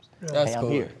sometimes. Yeah. That's hey, I'm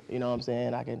cool. here. You know what I'm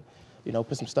saying? I can,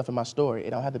 put some stuff in my story. It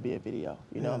don't have to be a video.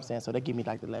 You know what I'm saying? So that give me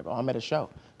like the leverage. Oh, I'm at a show.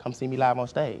 Come see me live on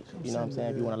stage. You know what I'm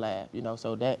saying? If you want to laugh.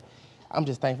 So that. I'm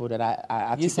just thankful that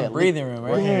I took that breathing room,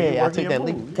 right? Yeah, I took that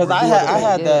leap. Because I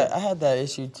had that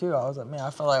issue too. I was like, man,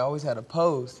 I felt like I always had to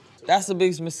pose. That's the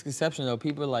biggest misconception though.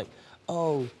 People are like,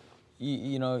 oh,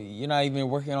 you're not even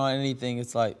working on anything.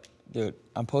 It's like, dude,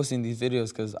 I'm posting these videos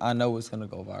because I know it's gonna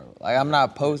go viral. Like I'm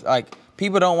not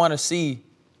people don't want to see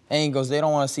angles. They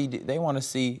don't want to see. They want to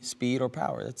see speed or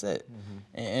power. That's it.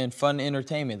 And fun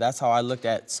entertainment. That's how I look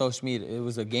at social media. It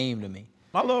was a game to me.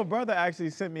 My little brother actually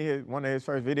sent me one of his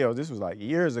first videos. This was like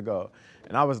years ago.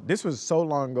 And this was so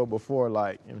long ago before,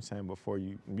 like, you know what I'm saying, before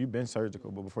you've been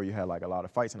surgical, but before you had like a lot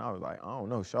of fights. And I was like, I don't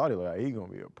know, shorty, like, he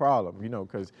gonna be a problem, you know,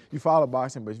 because you follow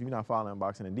boxing, but if you're not following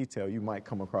boxing in detail, you might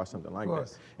come across something like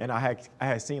that. And I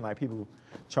had seen like people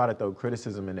try to throw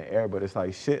criticism in the air, but it's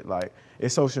like shit, like,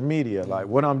 it's social media, like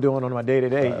what I'm doing on my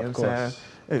day-to-day, you know what I'm saying?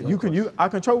 I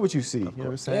control what you see, you know what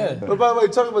I'm saying? But by the way,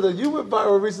 talking about that, you went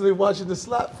viral recently watching the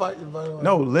slap fighting, by the way.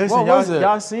 No, listen,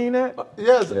 y'all seen that?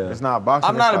 Yes. Yeah. It's not boxing.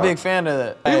 I'm not a big fan of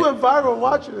that. He went viral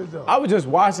watching it though. I was just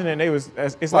watching it and it's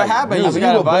what like. Happened? You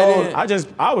got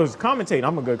invited? I was commentating.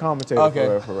 I'm a good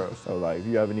commentator for real. So like, if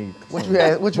you ever need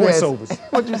voiceovers.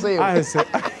 What you say?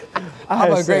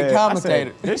 I'm a great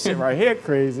commentator. This shit right here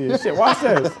crazy as shit. Watch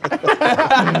this.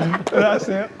 And I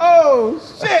said, oh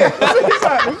shit.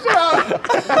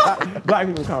 Black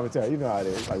people commentate. You know how it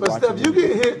is. Like, but Steph, you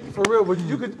get hit for real. Would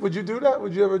you do that?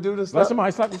 Would you ever do this? Let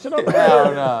somebody slap the shit up.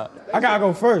 Hell no. I gotta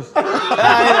go first.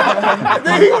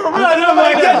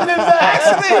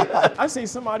 I see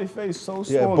somebody's face so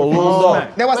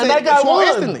swollen. That's why I said that guy won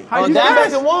instantly.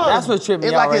 That's what tripped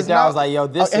me out right there. I was like, yo,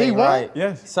 this ain't right.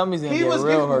 Yes. Somebody's gonna get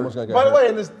real hurt. By the way,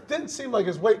 and this didn't seem like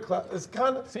his weight class. It's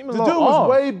kind of. The dude was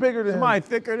way bigger than him. Somebody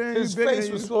thicker than his face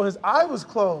was swollen. His eye was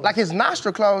closed. Like his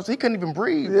nostril closed. He couldn't even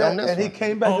breathe on this and he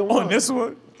came back and won. On this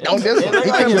one? On this one. He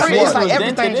couldn't breathe. It's like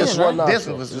everything just this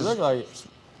one was It looked like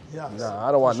Nah,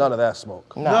 I don't want none of that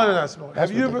smoke. None of that smoke.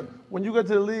 Have you ever, when you got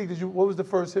to the league, what was the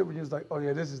first hit when you was like, oh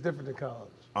yeah, this is different than college?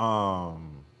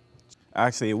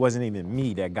 Actually, it wasn't even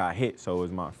me that got hit. So it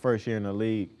was my first year in the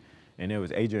league, and it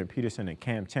was Adrian Peterson and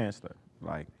Cam Chancellor.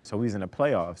 Like, so we was in the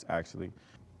playoffs actually.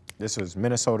 This was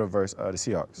Minnesota versus the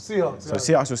Seahawks. So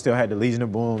Seahawks still had the Legion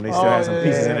of Boom. They still had some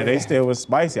pieces in it. They still was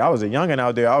spicy. I was a youngin'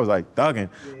 out there. I was like thugging.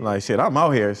 Like, shit, I'm out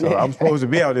here, so I'm supposed to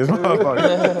be out this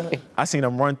motherfucker. I seen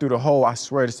them run through the hole. I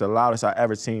swear it's the loudest I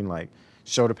ever seen, like,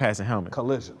 shoulder passing helmet.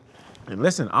 Collision. And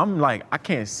listen, I'm like, I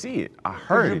can't see it. I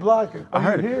heard it. You blocking. I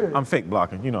heard it. I'm fake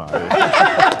blocking, you know how it is.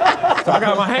 So I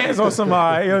got my hands on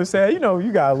somebody, you know what I'm saying? You know,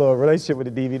 you got a little relationship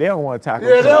with the DV. They don't want to tackle.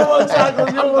 Yeah, they don't want to tackle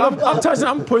you. I'm touching,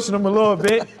 I'm pushing them a little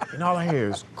bit, and all I hear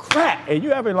is crack. And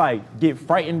you ever like get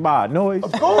frightened by a noise?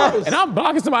 Of course. And I'm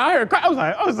blocking somebody, I hear crack. I was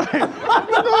like, what's going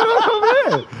on over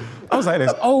here? I was like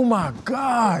this, oh my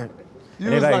God.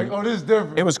 You was like, oh, this is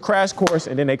different. It was crash course,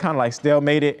 and then they kind of like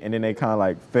stalemated, and then they kind of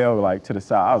like fell like to the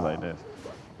side. I was like this.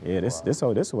 Yeah, this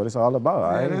is what it's all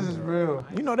about. Yeah, this is real.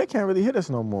 You know, they can't really hit us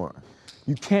no more.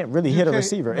 You can't really hit a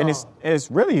receiver. No. And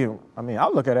it's really, I mean, I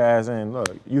look at it as in, look,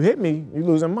 you hit me, you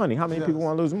losing money. How many people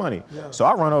want to lose money? Yes. So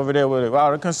I run over there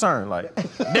without a concern, like,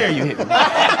 dare you hit me.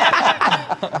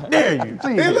 Dare you.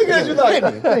 Please. He look at you like,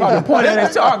 I can point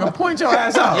at that I can point your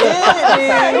ass out.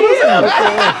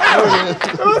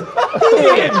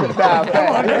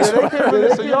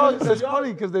 So y'all, it's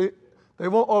funny because they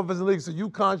won't offer the league, so you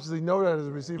consciously know that as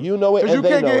a receiver. You know it, and you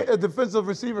can't get a defensive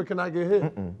receiver cannot get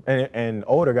hit. And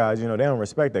older guys, you know, they don't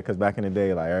respect that because back in the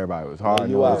day, like everybody was hard,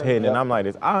 and was hitting, and I'm like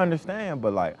this. I understand,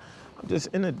 but like I'm just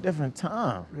in a different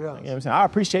time. Yeah. You know what I'm saying? I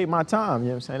appreciate my time. You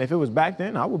know what I'm saying? If it was back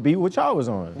then, I would be what y'all was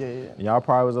on. Yeah. And y'all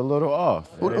probably was a little off.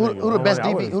 Who the best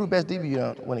DB? Who the best DB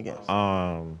you went against?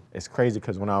 It's crazy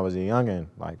because when I was a youngin',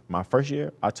 like my first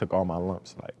year, I took all my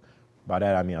lumps. Like by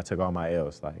that I mean I took all my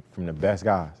L's, like from the best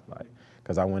guys, like.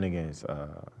 Because I went against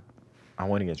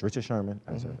Richard Sherman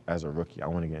as a rookie. I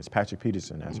went against Patrick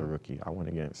Peterson as a rookie. I went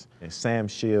against Sam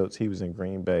Shields. He was in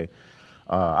Green Bay.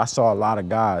 I saw a lot of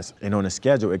guys, and on the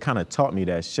schedule, it kind of taught me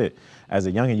that shit. As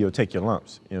a youngin', you'll take your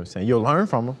lumps. You know what I'm saying? You'll learn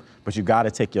from them, but you got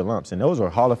to take your lumps. And those were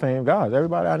Hall of Fame guys.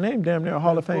 Everybody I named damn near a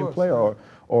Hall of Fame player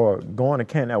or going to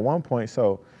Kane at one point.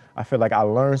 So I feel like I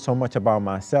learned so much about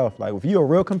myself. Like if you're a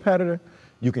real competitor,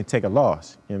 you can take a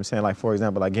loss. You know what I'm saying? Like for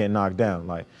example, like getting knocked down.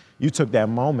 Like you took that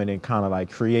moment and kind of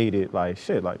like created like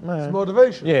shit, like man. It's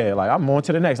motivation. Yeah, like I'm on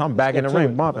to the next. I'm back in the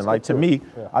ring bumping. Like to me,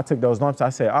 I took those lumps. I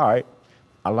said, all right,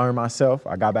 I learned myself.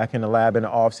 I got back in the lab in the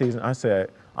off season. I said,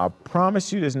 I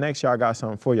promise you this next year I got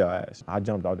something for your ass. I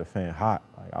jumped off the fan hot.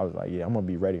 Like I was like, yeah, I'm gonna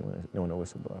be ready when the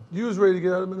whistle blows. You was ready to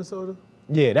get out of Minnesota?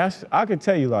 Yeah, I could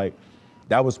tell you like,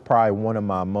 that was probably one of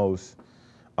my most,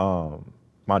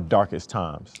 my darkest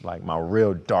times, like my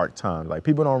real dark times. Like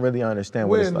people don't really understand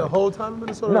what it's like. The whole time in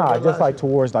Minnesota? Nah, just like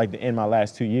towards like the end of my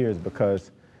last 2 years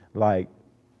because like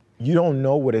you don't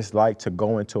know what it's like to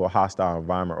go into a hostile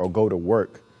environment or go to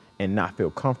work and not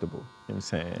feel comfortable. You know what I'm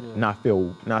saying? Yeah.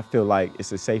 Not feel like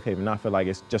it's a safe haven, not feel like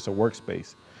it's just a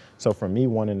workspace. So for me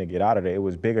wanting to get out of there, it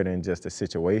was bigger than just a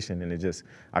situation. And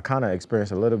I kind of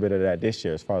experienced a little bit of that this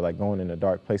year as far as like going in a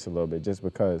dark place a little bit just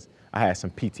because I had some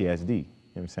PTSD. You know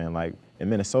what I'm saying? Like in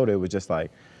Minnesota, it was just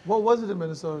like. What was it in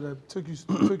Minnesota that took you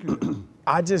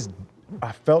there?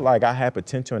 I felt like I had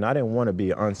potential and I didn't want to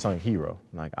be an unsung hero.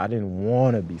 Like I didn't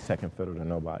want to be second fiddle to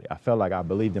nobody. I felt like I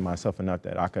believed in myself enough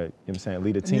that I could, you know what I'm saying,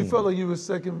 lead a team. And you felt like you were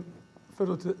second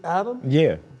fiddle to Adam?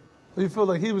 Yeah. So you felt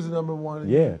like he was the number one?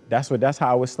 Yeah, that's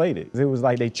how I was slated. It was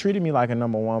like they treated me like a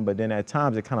number one, but then at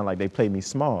times it kind of like they played me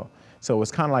small. So it was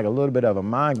kind of like a little bit of a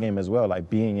mind game as well, like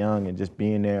being young and just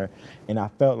being there. And I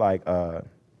felt like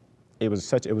it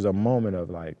was a moment of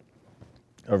like,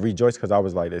 of rejoice because I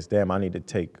was like this, damn, I need to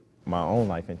take my own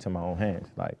life into my own hands.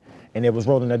 Like, and it was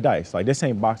rolling the dice. Like this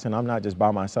ain't boxing, I'm not just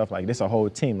by myself. Like this a whole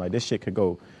team. Like this shit could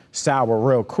go sour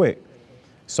real quick.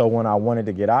 So when I wanted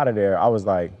to get out of there, I was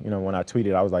like, you know, when I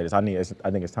tweeted, I was like, I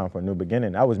think it's time for a new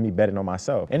beginning. That was me betting on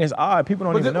myself. And it's odd, people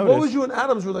don't even know this. What was you and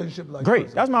Adam's relationship like?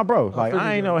 Great, that's my bro. Like,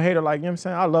 I ain't no hater, like, you know what I'm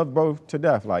saying? I love bro to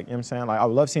death, like, you know what I'm saying? Like, I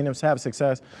love seeing him have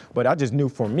success, but I just knew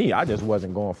for me, I just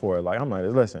wasn't going for it. Like, I'm like,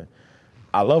 listen,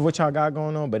 I love what y'all got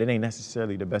going on, but it ain't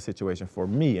necessarily the best situation for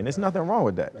me, and there's nothing wrong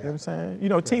with that, you know what I'm saying? You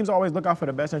know, teams always look out for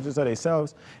the best interests of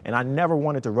themselves, and I never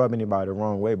wanted to rub anybody the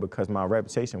wrong way because my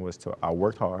reputation was I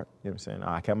worked hard, you know what I'm saying?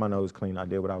 I kept my nose clean, I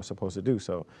did what I was supposed to do,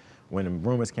 so when the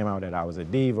rumors came out that I was a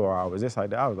diva or I was this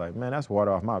like that, I was like, man, that's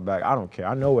water off my back. I don't care.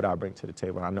 I know what I bring to the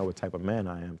table, and I know what type of man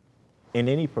I am. In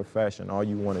any profession, all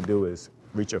you want to do is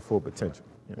reach your full potential,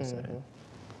 you know what I'm saying?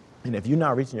 And if you're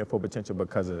not reaching your full potential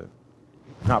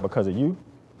not because of you,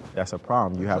 that's a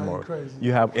problem. You have more.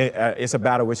 It's a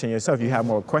battle within yourself. You have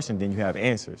more questions than you have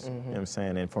answers. You know what I'm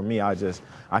saying? And for me, I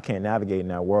can't navigate in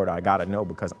that world. I gotta know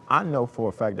because I know for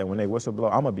a fact that when they whistle blow,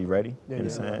 I'm gonna be ready. You know what I'm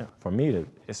saying? For me,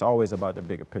 it's always about the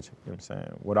bigger picture. You know what I'm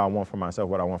saying? What I want for myself,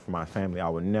 what I want for my family,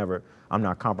 I'm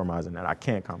not compromising that. I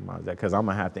can't compromise that because I'm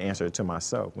gonna have to answer it to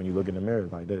myself. When you look in the mirror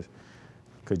like this,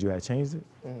 could you have changed it?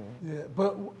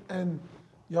 Yeah, and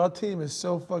y'all team is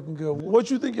so fucking good. What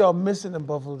you think y'all missing in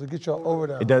Buffalo to get y'all over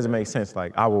that? It doesn't make sense.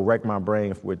 Like, I will wreck my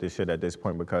brain with this shit at this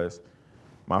point because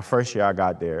my first year I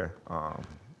got there,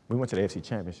 we went to the AFC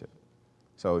Championship.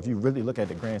 So if you really look at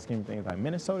the grand scheme of things, like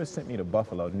Minnesota sent me to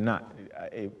Buffalo not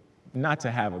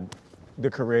to have the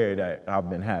career that I've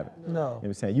been having. No. You know what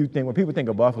I'm saying? When people think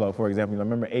of Buffalo, for example, you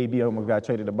remember AB almost got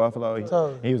traded to Buffalo?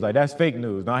 He was like, that's fake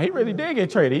news. No, he really did get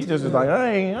traded. He just was like,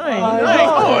 I ain't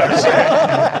doing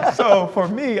shit. So for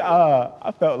me,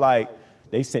 I felt like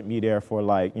they sent me there for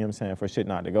like, you know what I'm saying, for shit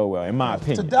not to go well, in my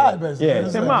opinion. To die, basically. Yeah,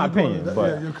 it's in my opinion.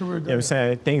 But, your career you know what I'm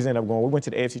saying, things ended up going, we went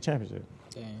to the AFC Championship.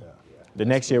 Damn. The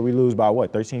next year we lose by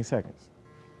what, 13 seconds?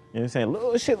 You know what I'm saying?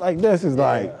 Little shit like this is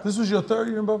like. This was your third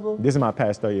year in Buffalo? This is my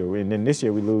past third year. And then this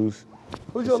year we lose.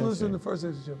 Who'd y'all lose in the first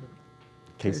AFC Championship?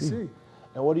 KC.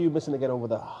 And what are you missing to get over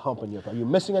the hump in your life? Are you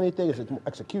missing anything? Is it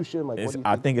execution? Like,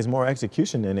 I think it's more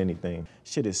execution than anything.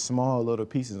 Shit is small little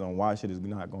pieces on why shit is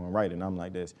not going right. And I'm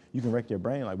like this. You can wreck your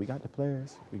brain. Like, we got the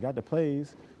players. We got the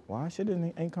plays. Why shit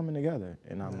ain't coming together?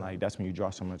 And I'm like, that's when you draw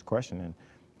so much question. And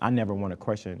I never want to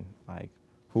question, like,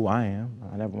 who I am.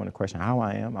 I never want to question how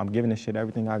I am. I'm giving this shit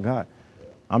everything I got.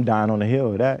 I'm dying on the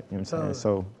hill of that, you know what I'm saying?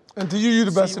 So. And to you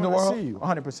the best in the world? I see you,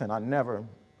 100%. I never,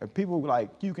 if people like,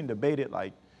 you can debate it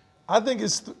like. I think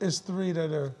it's three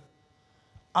that are,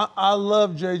 I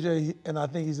love JJ and I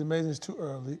think he's amazing. It's too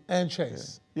early. And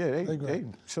Chase. Yeah, they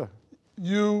sure.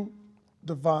 You,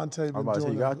 Devontae. I'm about to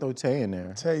say, you got to throw Tay in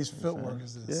there. Tay's footwork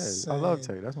is insane. Yeah, I love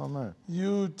Tay, that's my man.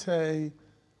 You, Tay.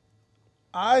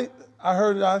 I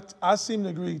heard it. I seem to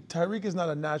agree. Tyreek is not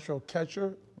a natural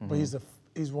catcher, but he's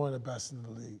one of the best in the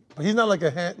league. But he's not like a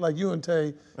hand like you and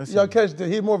Tay. Y'all catch.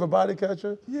 He's more of a body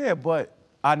catcher. Yeah, but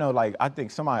I know. Like I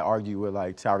think somebody argue with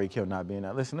like Tyreek Hill not being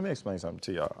that. Listen, let me explain something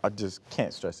to y'all. I just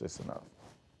can't stress this enough.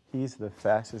 He's the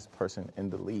fastest person in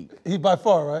the league. He by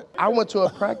far, right? I went to a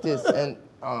practice and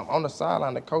on the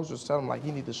sideline, the coach was telling him like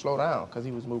he needed to slow down because he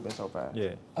was moving so fast.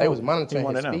 Yeah, they was monitoring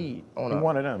his speed. He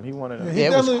wanted them. He wanted them.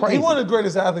 Yeah, it was crazy. He one of the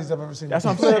greatest athletes I've ever seen. That's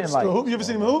what I'm saying. Like, you ever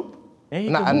seen him hoop?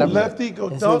 Nah, I never. Lefty, go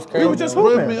dunk. We were just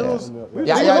hooping. We hit it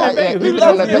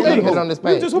on this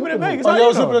page. We were just hooping in Vegas. Oh, y'all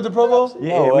was hooping at the Pro Bowl?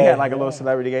 Yeah, we had like a little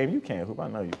celebrity game. You can't hoop. I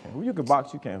know you can. You can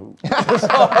box. You can't hoop.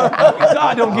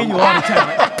 God don't give you all the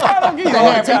talent. God don't give you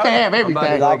all the talent. You can have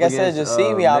everything. Like I said, just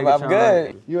see me. I'm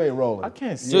good. You ain't rolling. I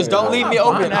can't see. Just don't leave me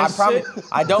open. I promise.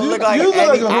 I don't look like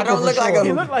I don't look like a.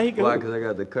 He look like he can. Why? Because I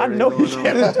got the curtain. I know he going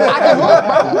can. on.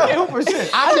 I can hoop for shit.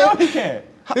 I know he can.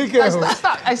 He can't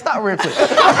hoop. Stop real quick.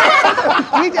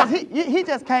 he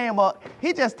just came up.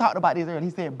 He just talked about this earlier. He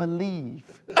said, believe.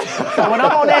 So when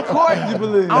I'm on that court, I'm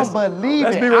believing. Let's be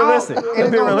realistic. Let's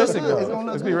be realistic, though.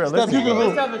 Let's be realistic. Steph, you can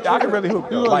hoop. I can really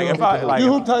hoop. Like if I like,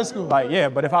 you hooped high school. Like yeah,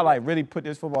 but if I like really put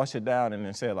this football shit down and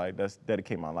then say like let's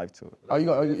dedicate my life to it. Oh, you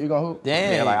gonna hoop?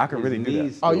 Damn. Yeah, like I can really do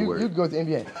that. Oh, you go to the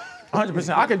NBA.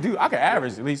 100%. I can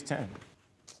average at least 10.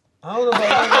 I don't know about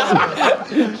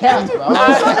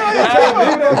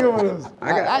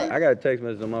that. I got a text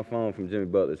message on my phone from Jimmy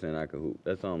Butler saying I could hoop.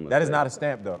 That's all I'm That is not a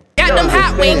stamp though. Got them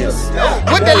hot wings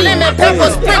with the lemon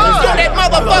pepper sprinkles. That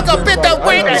motherfucker bit the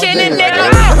wing chin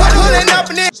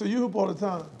nigga. So you hoop all the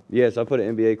time? Yes, I put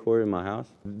an NBA court in my house.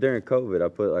 During COVID, I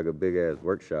put like a big ass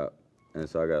workshop. And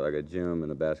so I got like a gym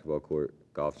and a basketball court,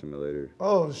 golf simulator.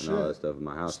 Oh, and shit. all that stuff in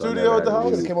my house. Studio at the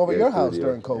house? They came over your house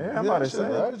studio. during COVID. Yeah, I'm about to say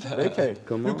that.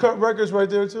 Come You on. cut records right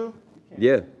there too?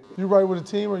 Yeah. You write with a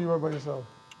team or you write by yourself?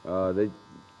 They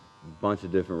bunch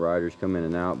of different writers come in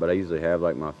and out, but I usually have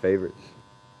like my favorites.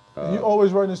 You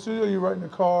always write in the studio or you write in the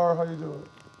car? How you do it?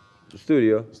 The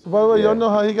studio. So by the way, y'all know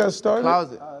how he got started?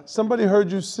 Closet. Somebody heard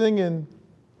you singing.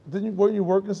 Weren't you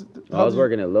working? I was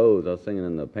working at Lowe's. I was singing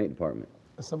in the paint department.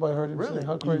 Somebody heard him sing.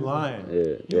 How crazy. You lying? Yeah.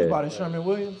 You was about to Sherman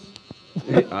Williams?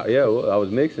 Yeah, well, I was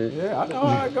mixing. Yeah, I know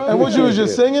how it goes. And what you was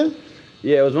just singing?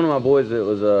 Yeah, it was one of my boys that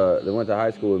was that went to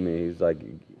high school with me. He's like,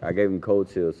 I gave him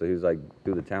cold chills, so he was like,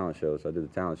 do the talent show. So I did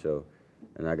the talent show,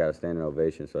 and I got a standing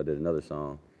ovation. So I did another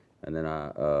song, and then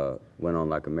I went on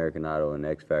like American Idol and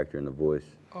X Factor and The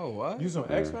Voice. Oh, what? You was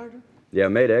on X Factor? Yeah, I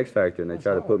made X Factor, and they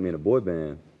tried to put me in a boy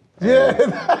band. Yeah.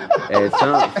 And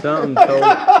something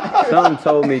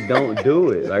told me don't do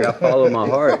it. Like I followed my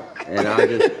heart, and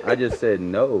I just said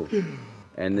no.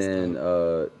 And then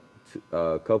a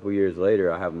couple years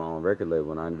later, I have my own record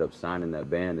label, and I ended up signing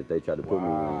that band that they tried to put me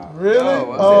on. Really?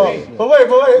 Oh, but wait.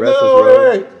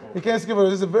 Restless Wait. You can't skip it.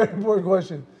 This is a very important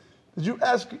question. Did you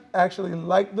actually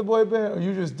like the boy band, or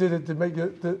you just did it to make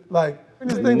it like?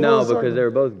 This thing No, full circle? because they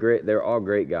were both great. They're all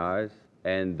great guys.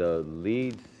 And the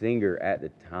lead singer at the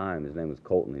time, his name was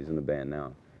Colton. He's in the band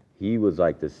now. He was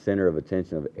like the center of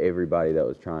attention of everybody that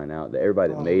was trying out.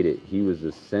 Everybody that made it, he was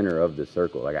the center of the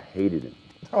circle. Like I hated him.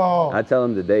 Oh. I tell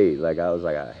him today, like I was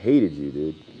like, I hated you,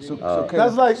 dude.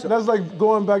 That's like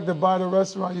going back to buy the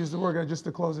restaurant you used to work at just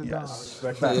to close it down.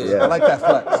 Yeah. I like that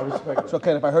flex. So,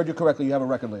 Ken, if I heard you correctly, you have a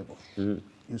record label. Mm-hmm.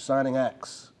 You're signing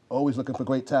acts, always looking for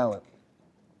great talent.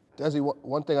 Desi,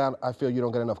 one thing I feel you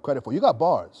don't get enough credit for, you got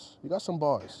bars. You got some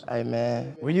bars. Hey,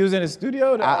 man. When you was in the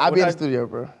studio? I be in the studio,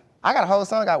 bro. I got a whole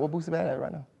song out with Boosie Badass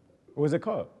right now. What was it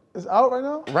called? It's out right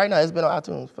now? Right now, it's been on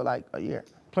iTunes for like a year.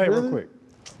 Play it Really? real quick.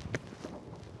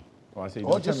 Oh, I see.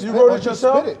 Or just You wrote it just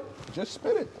yourself? spit it. Just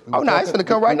spit it. Oh, no, it's gonna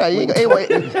come right now.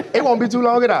 It won't be too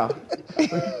long at all.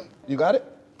 You got it?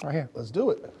 Right here. Let's do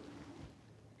it.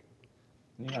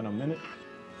 You got a minute?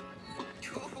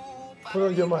 Put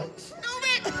on your mic.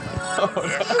 Go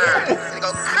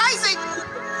crazy.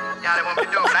 Y'all they want me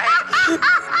to do it, right?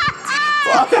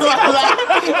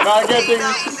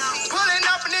 Pulling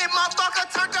up in that motherfucker,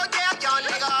 turn your gas, young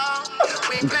nigga.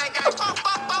 We ain't playing games.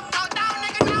 Fuck, down,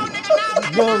 nigga,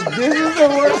 Yo, this is the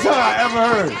worst song I ever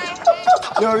heard.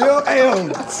 Yo, hey, yo,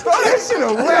 throw that shit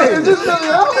away. Is this really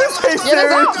out? This ain't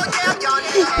serious.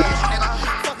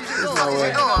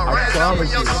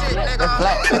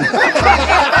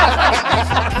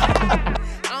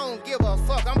 I don't give a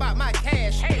fuck. I'm about my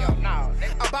cash. Hell no.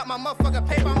 About my motherfucking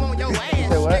paper. I'm on your ass.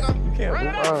 Say what? Nigga. You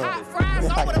can't Hot fries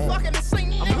over the fucking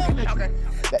sink, nigga. Okay.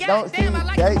 Don't see, Goddamn, I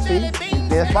like they them jelly see, beans.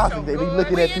 they're sponsors. They be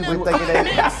looking at people thinking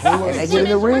they get in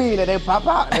the ring and they pop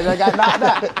out and they got knocked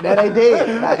out. Then they dead.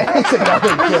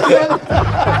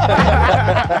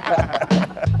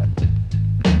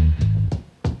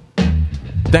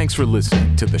 Thanks for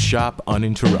listening to The Shop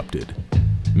Uninterrupted.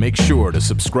 Make sure to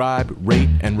subscribe, rate,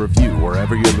 and review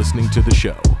wherever you're listening to the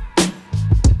show.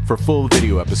 For full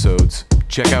video episodes,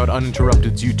 check out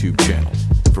Uninterrupted's YouTube channel.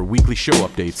 For weekly show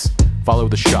updates, follow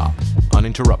The Shop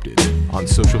Uninterrupted on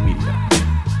social media.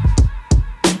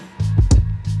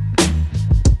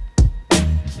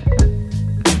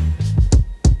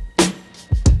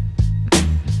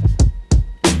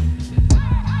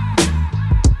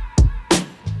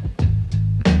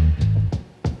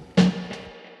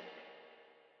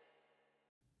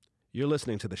 You're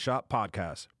listening to the Shop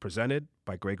Podcast, presented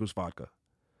by Grey Goose Vodka.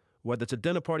 Whether it's a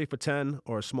dinner party for 10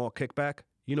 or a small kickback,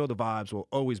 you know the vibes will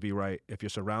always be right if you're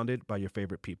surrounded by your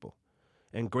favorite people.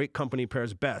 And great company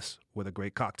pairs best with a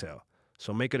great cocktail.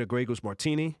 So make it a Grey Goose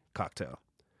Martini cocktail.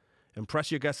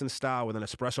 Impress your guests in style with an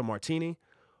espresso martini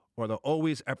or the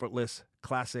always effortless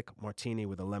classic martini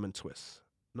with a lemon twist.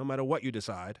 No matter what you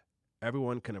decide,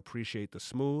 everyone can appreciate the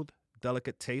smooth,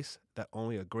 delicate taste that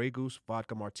only a Grey Goose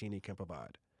vodka martini can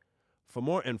provide. For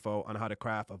more info on how to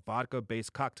craft a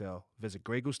vodka-based cocktail, visit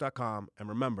greygoose.com, and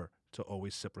remember to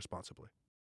always sip responsibly.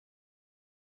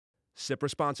 Sip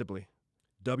responsibly.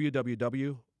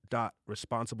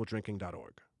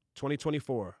 www.responsibledrinking.org.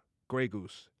 2024, Grey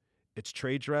Goose. Its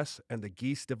trade dress and the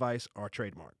geese device are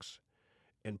trademarks.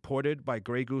 Imported by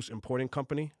Grey Goose Importing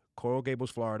Company, Coral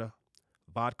Gables, Florida.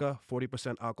 Vodka,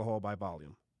 40% alcohol by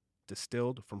volume.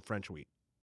 Distilled from French wheat.